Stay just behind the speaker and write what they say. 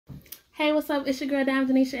Hey, what's up? It's your girl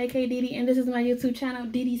Deedeesaidso, aka Deedee, and this is my YouTube channel,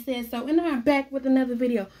 Deedeesaidso, and I'm back with another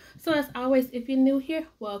video. So as always, if you're new here,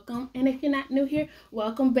 welcome, and if you're not new here,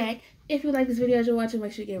 welcome back. If you like this video as you're watching,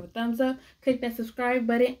 make sure you give it a thumbs up, click that subscribe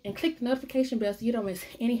button, and click the notification bell so you don't miss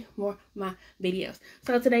any more of my videos.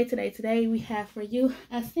 So today we have for you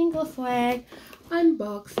a SingleSwag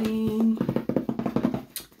unboxing.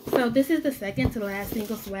 So this is the second to last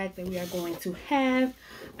SingleSwag that we are going to have.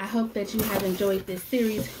 I hope that you have enjoyed this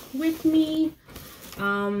series with me.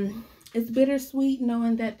 It's bittersweet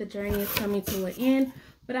knowing that the journey is coming to an end,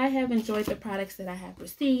 but I have enjoyed the products that I have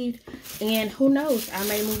received, and who knows, I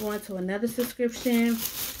may move on to another subscription.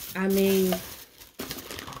 I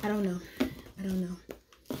don't know.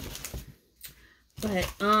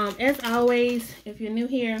 But as always, if you're new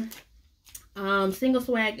here,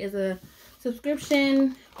 SingleSwag is a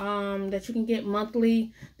subscription that you can get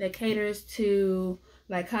monthly that caters to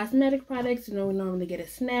like cosmetic products. You know, we normally get a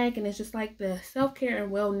snack, and it's just like the self-care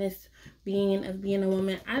and wellness of being a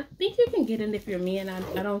woman. I think you can get it if you're me, and I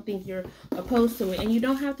don't think you're opposed to it, and you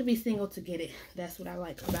don't have to be single to get it. That's what I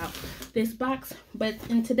like about this box. But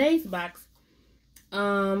in today's box,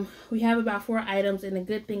 we have about 4 items, and the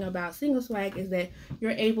good thing about SingleSwag is that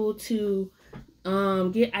you're able to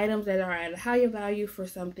get items that are at a higher value for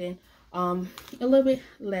something a little bit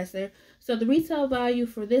lesser. So the retail value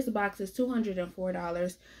for this box is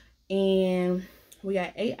 $204, and we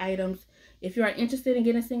got 8 items. If you are interested in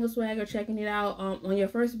getting SingleSwag or checking it out, on your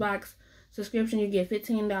first box subscription, you get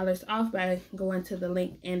 $15 off by going to the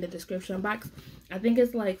link in the description box. I think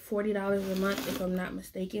it's like $40 a month if I'm not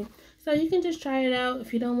mistaken. So you can just try it out.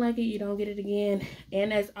 If you don't like it, you don't get it again.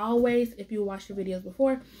 And as always, if you watched the videos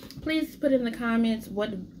before, please put in the comments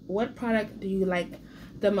what product do you like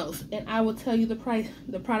the most, and I will tell you the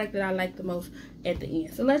product that I like the most at the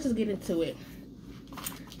end. So let's just get into it.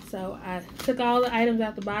 So I took all the items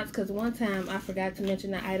out the box because one time I forgot to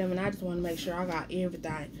mention the item, and I just want to make sure I got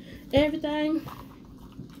everything.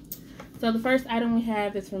 So the first item we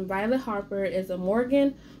have is from Violet Harper. It's a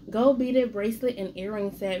Morgan gold beaded bracelet and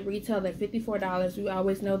earring set, retailed at $54. We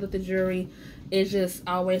always know that the jewelry is just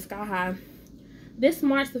always sky high. This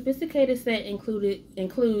smart, sophisticated set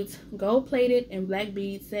includes gold-plated and black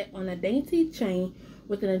beads set on a dainty chain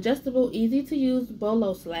with an adjustable, easy-to-use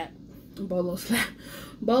bolo clasp,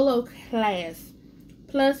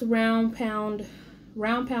 plus round-pounded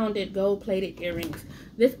gold-plated earrings.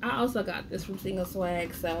 I also got this from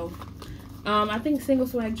SingleSwag, so I think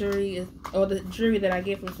SingleSwag jewelry the jewelry that I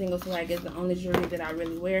get from SingleSwag is the only jewelry that I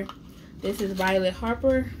really wear. This is Violet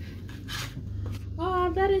Harper.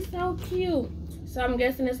 Oh, that is so cute. So I'm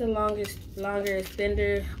guessing it's a longer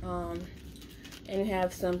extender, and you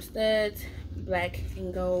have some studs, black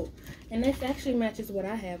and gold, and this actually matches what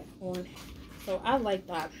I have on. So I like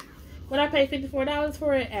that. Would I pay $54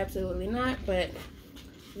 for it? Absolutely not, but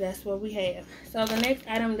that's what we have. So the next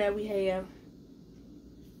item that we have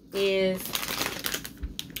is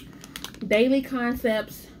Daily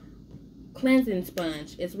Concepts cleansing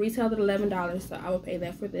sponge. It's retailed at $11, so I will pay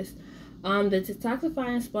that for this. The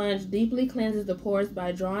detoxifying sponge deeply cleanses the pores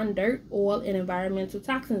by drawing dirt, oil, and environmental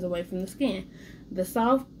toxins away from the skin. The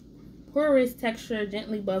soft, porous texture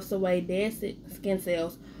gently buffs away dead skin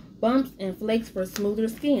cells, bumps, and flakes for smoother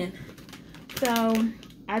skin. So,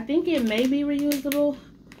 I think it may be reusable.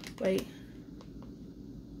 Wait.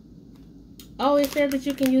 Oh, it says that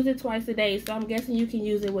you can use it twice a day, so I'm guessing you can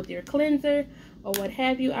use it with your cleanser or what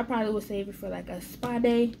have you. I probably would save it for like a spa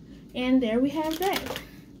day. And there we have that.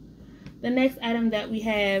 The next item that we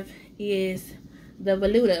have is the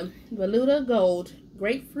Veluda Gold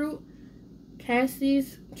Grapefruit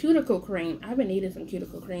Cassie's Cuticle Cream. I've been eating some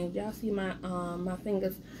cuticle cream. Y'all see my my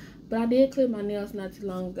fingers, but I did clip my nails not too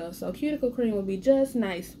long ago, so cuticle cream would be just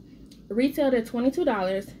nice. Retailed at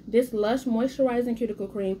 $22, this lush moisturizing cuticle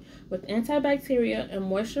cream with antibacterial and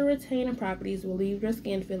moisture retaining properties will leave your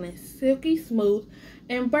skin feeling silky smooth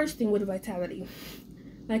and bursting with vitality,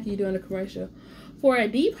 like you do in a commercial. For a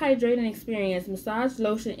deep hydrating experience, massage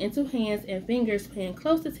lotion into hands and fingers, paying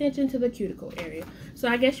close attention to the cuticle area. So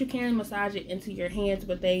I guess you can massage it into your hands,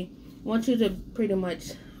 but they want you to pretty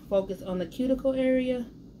much focus on the cuticle area,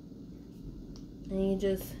 and you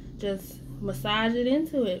just massage it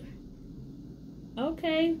into it.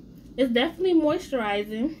 Okay, it's definitely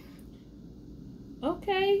moisturizing.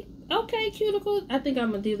 Okay, cuticles. I think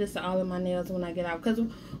I'm gonna do this to all of my nails when I get out, because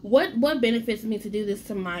what benefits me to do this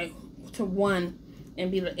to one and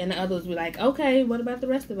the others be like, okay, what about the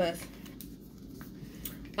rest of us?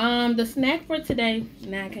 The snack for today,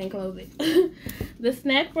 now I can't close it. The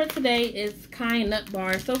snack for today is Kind Nut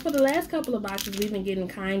Bar. So for the last couple of boxes, we've been getting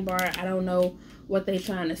Kind Bar. I don't know what they're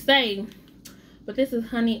trying to say, but this is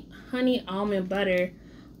honey almond butter.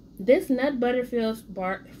 This nut butter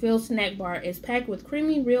filled snack bar is packed with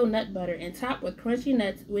creamy real nut butter and topped with crunchy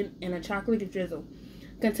nuts and a chocolatey drizzle.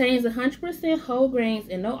 Contains 100% whole grains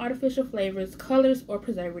and no artificial flavors, colors, or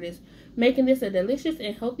preservatives, making this a delicious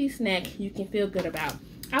and healthy snack you can feel good about.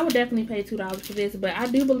 I would definitely pay $2 for this, but I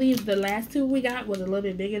do believe the last two we got was a little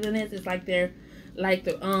bit bigger than this. It's like the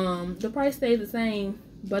price stays the same,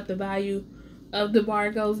 but the value of the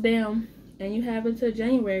bar goes down, and you have until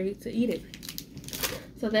January to eat it.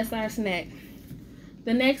 So that's our snack.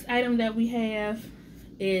 The next item that we have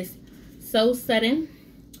is So Sudden.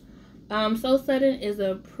 So Sudden is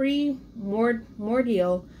a pre-mordial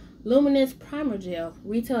luminous primer gel,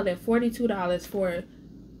 retailed at $42 for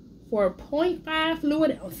 0.5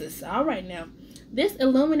 fluid ounces. All right now. This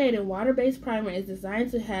illuminated water-based primer is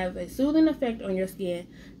designed to have a soothing effect on your skin,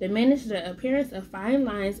 diminish the appearance of fine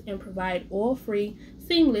lines, and provide oil-free,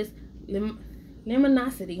 seamless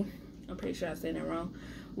luminosity. I'm pretty sure I said that wrong.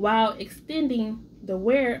 While extending the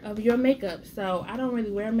wear of your makeup. So I don't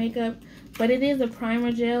really wear makeup, but it is a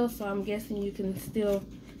primer gel, so I'm guessing you can still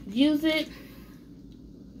use it.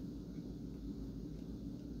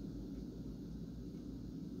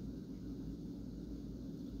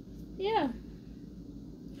 Yeah.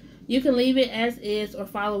 You can leave it as is or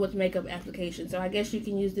follow with makeup application. So I guess you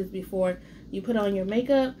can use this before you put on your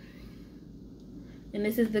makeup. And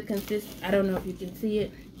this is the I don't know if you can see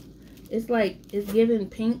it. It's like, it's giving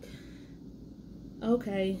pink.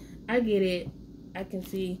 Okay, I get it. I can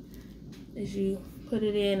see as you put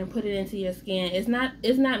it in and put it into your skin. It's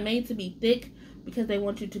not made to be thick because they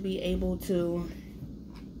want you to be able to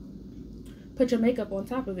put your makeup on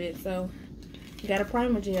top of it. So you got a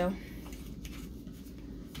primer gel.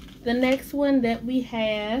 The next one that we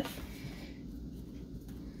have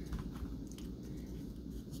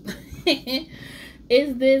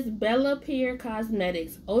is this Bella Pierre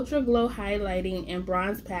Cosmetics Ultra Glow Highlighting and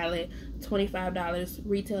Bronze Palette, $25,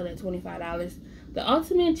 retailed at $25. The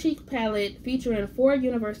ultimate cheek palette featuring 4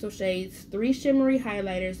 universal shades, 3 shimmery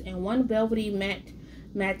highlighters, and 1 velvety matte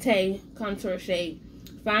contour shade.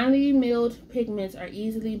 Finely milled pigments are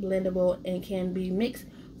easily blendable and can be mixed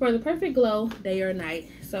for the perfect glow day or night.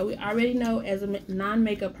 So we already know, as a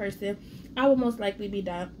non-makeup person, I will most likely be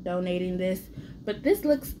donating this. But this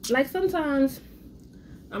looks like, sometimes,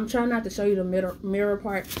 I'm trying not to show you the mirror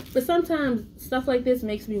part, but sometimes stuff like this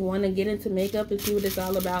makes me want to get into makeup and see what it's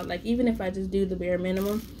all about. Like, even if I just do the bare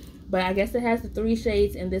minimum. But I guess it has the 3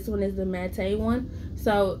 shades, and this one is the matte one.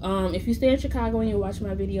 So if you stay in Chicago and you watch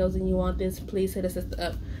my videos and you want this, please hit a sister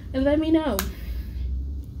up and let me know.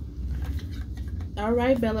 All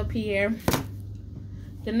right, Bella Pierre.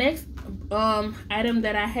 The next item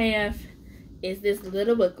that I have is this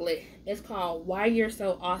little booklet. It's called Why You're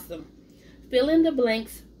So Awesome. Fill in the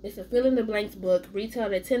blanks. It's a fill in the blanks book,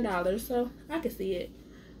 retailed at $10, so I can see it.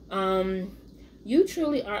 You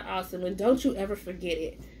truly are awesome, and don't you ever forget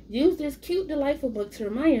it. Use this cute, delightful book to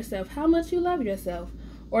remind yourself how much you love yourself,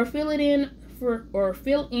 or fill in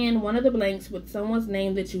one of the blanks with someone's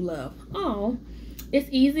name that you love. Oh, it's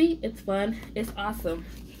easy, it's fun, it's awesome.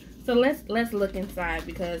 So let's look inside,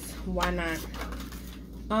 because why not?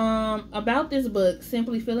 About this book,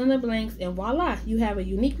 simply fill in the blanks and voila, you have a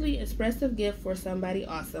uniquely expressive gift for somebody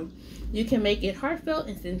awesome. You can make it heartfelt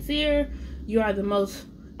and sincere. You are the most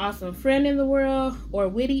awesome friend in the world, or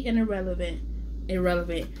witty and irrelevant. You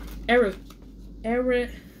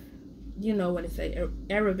know what to say,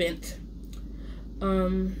 irrelevant.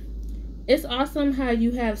 It's awesome how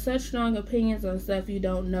you have such strong opinions on stuff you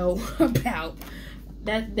don't know about.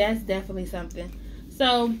 That's definitely something.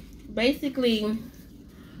 So basically,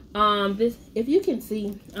 this, if you can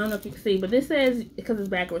see, I don't know if you can see, but this says, because it's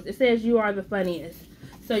backwards, it says you are the funniest.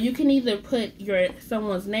 So you can either put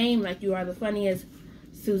someone's name, like you are the funniest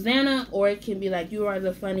Susanna, or it can be like you are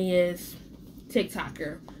the funniest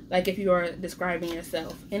TikToker, like if you are describing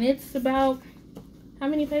yourself. And it's about, how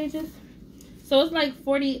many pages? So it's like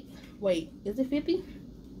 40, wait, is it 50?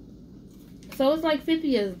 So it's like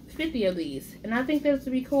 50 of these. And I think that to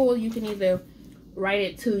be cool, you can either write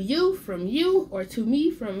it to you from you, or to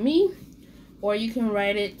me from me, or you can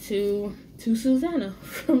write it to Susanna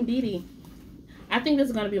from Deedee. I think this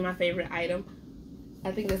is going to be my favorite item.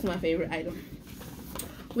 I think that's my favorite item.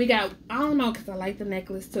 We got, I don't know, because I like the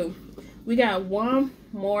necklace too. We got one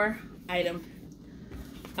more item.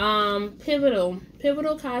 Pivotal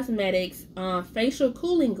Cosmetics facial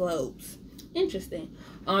cooling globes. Interesting.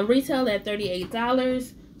 Retail at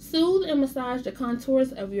 $38. Soothe and massage the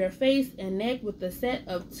contours of your face and neck with a set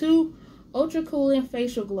of 2 ultra cooling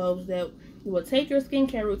facial globes that will take your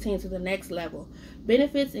skincare routine to the next level.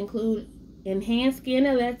 Benefits include enhance skin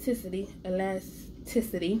elasticity,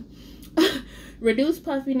 reduce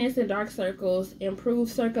puffiness and dark circles, improve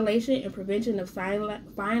circulation and prevention of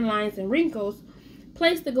fine lines and wrinkles.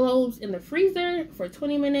 Place the globes in the freezer for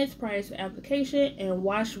 20 minutes prior to application and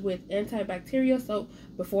wash with antibacterial soap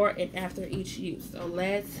before and after each use. So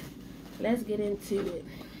let's get into it.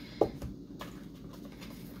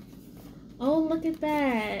 Oh, look at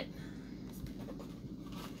that.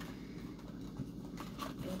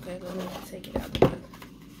 Okay, let me take it out.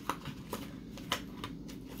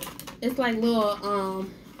 It's like little,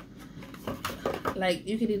 like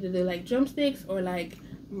you could either do like drumsticks or like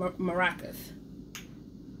maracas.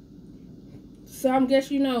 So I guess,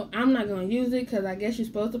 you know, I'm not going to use it because I guess you're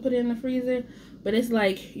supposed to put it in the freezer. But it's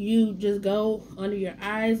like you just go under your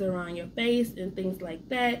eyes, around your face, and things like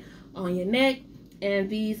that, on your neck. And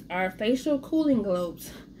these are facial cooling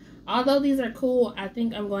globes. Although these are cool, I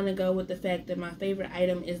think I'm going to go with the fact that my favorite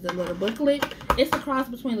item is the little booklet. It's a cross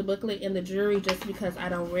between the booklet and the jewelry just because I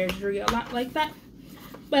don't wear jewelry a lot like that.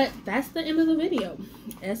 But that's the end of the video.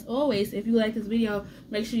 As always, if you like this video,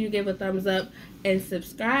 make sure you give a thumbs up and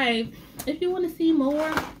subscribe if you want to see more.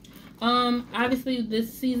 Obviously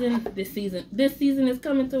this season is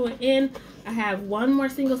coming to an end. I have one more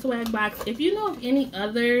SingleSwag box. If you know of any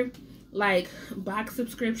other like box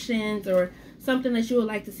subscriptions or something that you would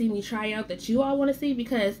like to see me try out that you all want to see,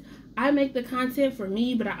 because I make the content for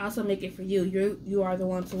me, but I also make it for you. You are the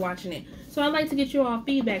ones watching it. So I'd like to get you all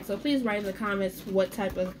feedback. So please write in the comments what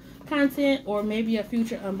type of content or maybe a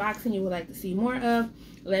future unboxing you would like to see more of.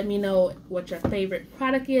 Let me know what your favorite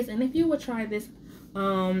product is, and if you would try this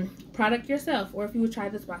product yourself, or if you would try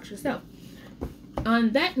this box yourself.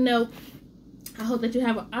 On that note, I hope that you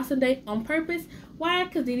have an awesome day on purpose. Why?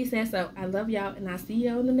 Because Dee Dee said so. I love y'all, and I'll see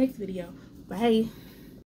y'all in the next video. Bye.